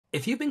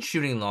If you've been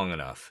shooting long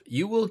enough,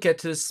 you will get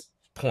to this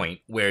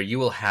point where you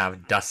will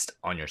have dust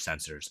on your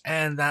sensors.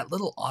 And that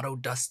little auto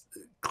dust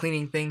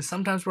cleaning thing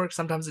sometimes works,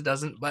 sometimes it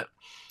doesn't. But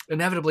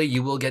inevitably,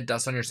 you will get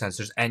dust on your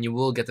sensors and you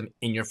will get them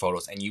in your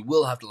photos. And you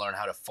will have to learn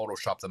how to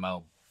Photoshop them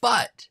out.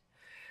 But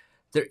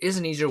there is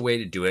an easier way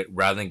to do it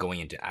rather than going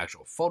into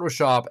actual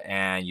Photoshop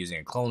and using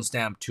a clone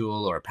stamp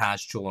tool or a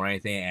patch tool or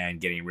anything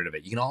and getting rid of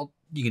it.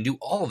 You can do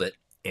all of it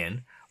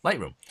in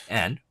Lightroom.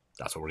 And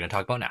that's what we're going to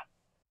talk about now.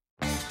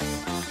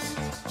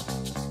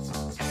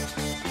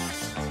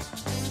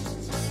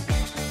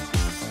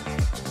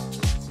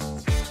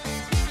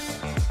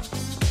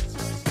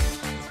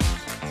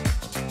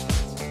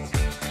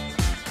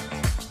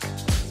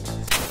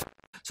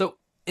 So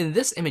in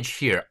this image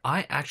here,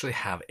 I actually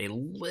have a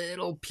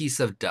little piece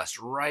of dust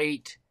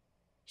right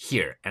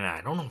here. And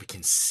I don't know if you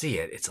can see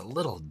it. It's a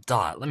little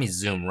dot. Let me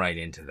zoom right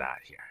into that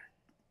here.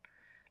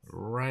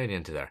 Right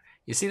into there.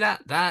 You see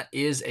that? That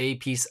is a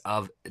piece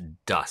of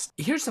dust.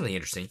 Here's something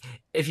interesting.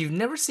 If you've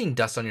never seen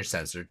dust on your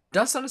sensor,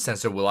 dust on a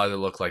sensor will either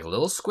look like a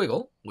little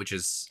squiggle, which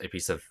is a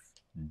piece of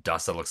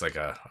dust that looks like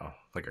a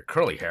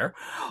curly hair,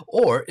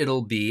 or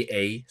it'll be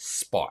a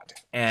spot.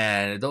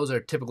 And those are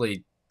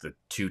typically the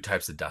two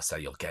types of dust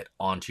that you'll get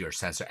onto your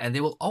sensor. And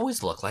they will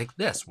always look like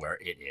this, where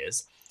it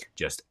is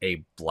just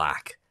a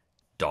black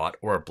dot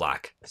or a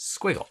black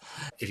squiggle.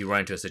 If you run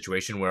into a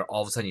situation where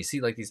all of a sudden you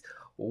see like these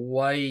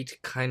white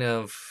kind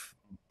of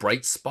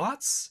bright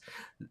spots,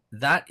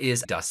 that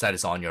is dust that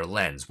is on your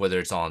lens, whether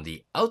it's on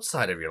the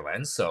outside of your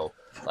lens, so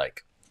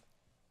like,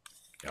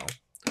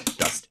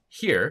 dust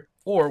here,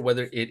 or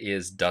whether it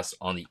is dust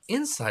on the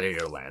inside of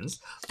your lens,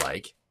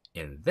 like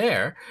in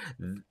there.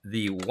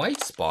 The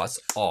white spots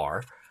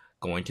are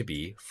going to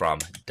be from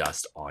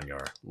dust on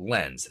your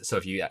lens. So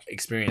if you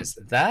experience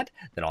that,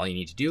 then all you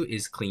need to do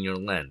is clean your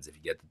lens. If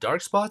you get the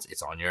dark spots,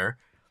 it's on your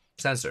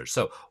sensor.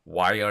 So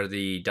why are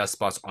the dust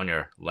spots on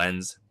your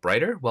lens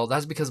brighter? Well,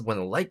 that's because when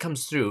the light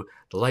comes through,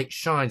 the light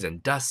shines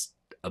and dust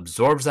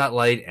absorbs that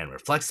light and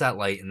reflects that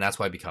light, and that's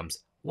why it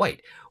becomes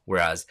white.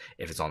 Whereas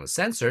if it's on the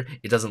sensor,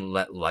 it doesn't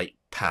let light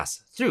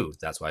pass through.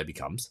 That's why it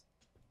becomes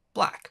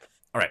black.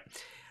 All right,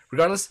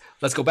 regardless,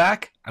 let's go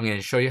back. I'm going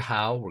to show you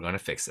how we're going to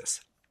fix this.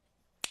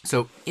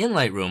 So in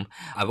Lightroom,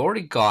 I've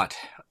already got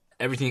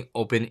everything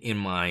open in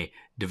my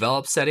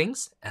develop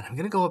settings, and I'm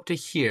going to go up to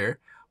here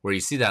where you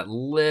see that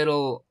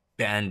little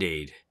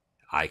Band-Aid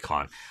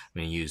icon.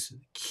 I'm going to use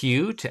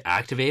Q to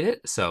activate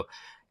it. So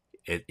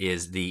it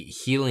is the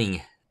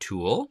healing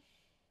tool.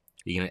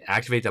 You can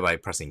activate that by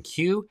pressing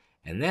Q,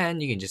 and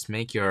then you can just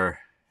make your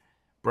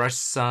brush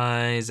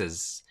size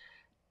as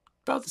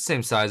about the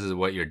same size as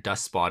what your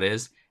dust spot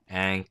is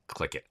and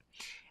click it.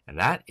 And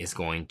that is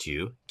going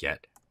to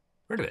get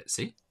rid of it.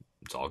 See,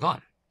 it's all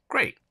gone.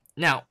 Great.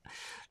 Now,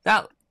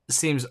 that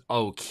seems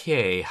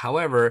okay.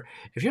 However,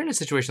 if you're in a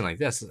situation like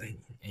this and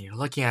you're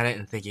looking at it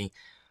and thinking,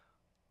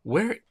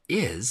 where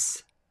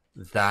is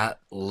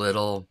that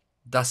little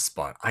dust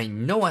spot? I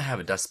know I have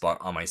a dust spot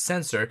on my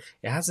sensor.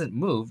 It hasn't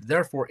moved.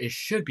 Therefore, it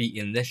should be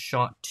in this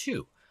shot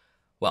too.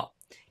 Well,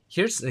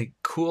 here's the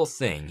cool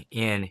thing.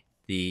 In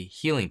the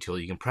healing tool,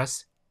 you can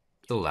press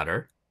the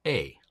letter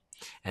A.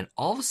 And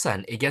all of a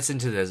sudden, it gets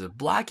into this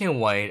black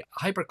and white,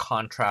 hyper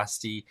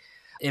contrasty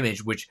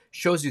image, which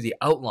shows you the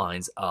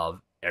outlines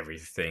of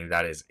everything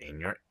that is in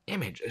your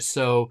image.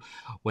 So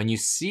when you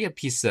see a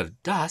piece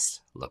of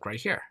dust, look right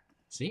here.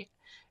 See?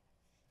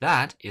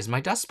 That is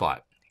my dust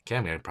spot. Okay,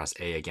 I'm going to press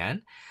A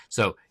again.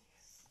 So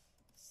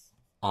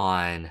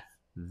on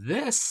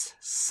this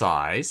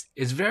size,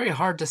 it's very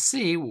hard to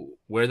see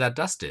where that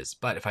dust is.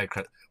 But if I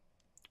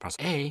press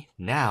A,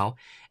 now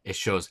it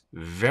shows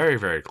very,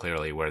 very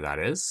clearly where that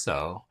is.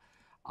 So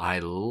I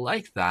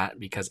like that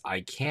because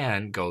I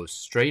can go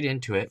straight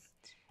into it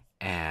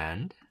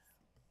and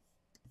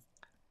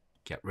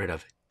get rid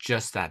of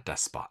just that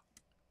dust spot,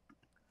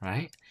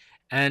 right?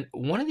 And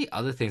one of the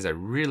other things I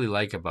really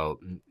like about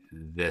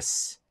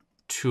this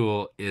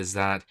tool is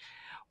that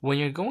when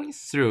you're going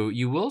through,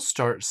 you will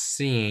start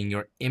seeing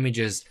your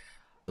images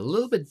a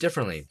little bit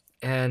differently.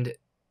 And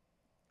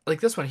like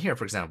this one here,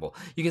 for example,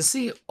 you can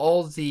see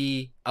all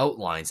the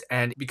outlines,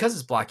 and because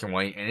it's black and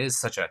white and it is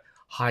such a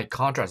high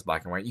contrast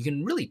black and white, you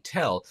can really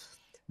tell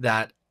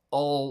that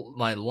all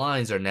my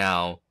lines are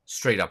now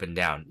straight up and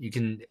down. You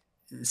can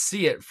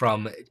see it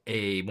from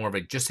a more of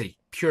a just a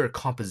pure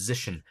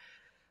composition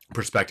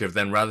perspective,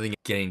 then rather than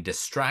getting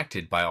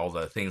distracted by all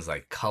the things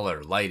like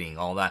color, lighting,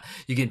 all that,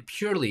 you can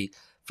purely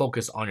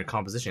focus on your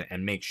composition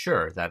and make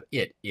sure that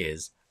it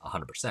is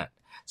 100%.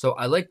 So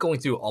I like going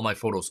through all my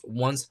photos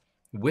once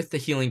with the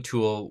healing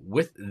tool,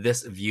 with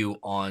this view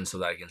on, so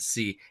that I can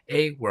see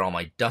A, where all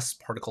my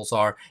dust particles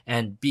are,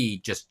 and B,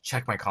 just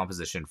check my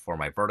composition for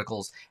my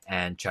verticals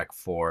and check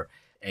for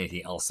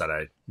anything else that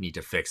I need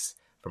to fix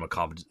from a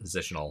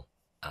compositional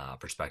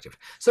perspective.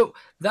 So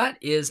that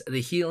is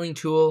the healing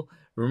tool.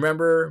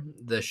 Remember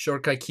the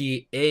shortcut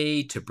key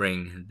A to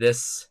bring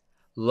this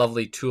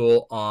lovely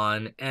tool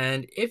on.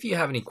 And if you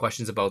have any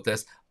questions about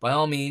this, by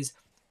all means,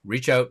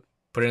 reach out,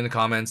 put it in the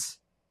comments,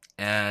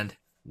 and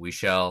we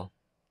shall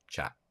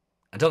chat.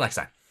 Until next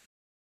time.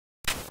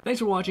 Thanks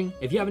for watching.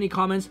 If you have any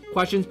comments,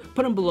 questions,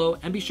 put them below,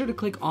 and be sure to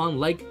click on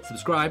like,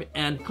 subscribe,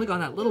 and click on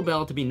that little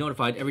bell to be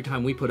notified every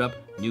time we put up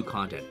new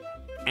content.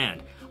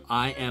 And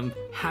I am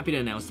happy to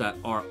announce that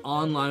our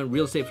online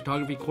real estate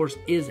photography course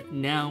is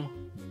now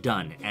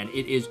done, and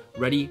it is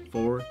ready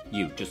for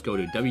you. Just go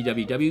to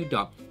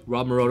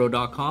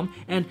www.robmaroto.com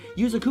and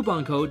use a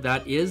coupon code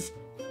that is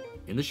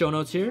in the show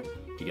notes here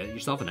to get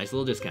yourself a nice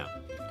little discount.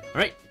 All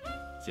right,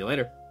 see you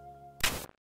later.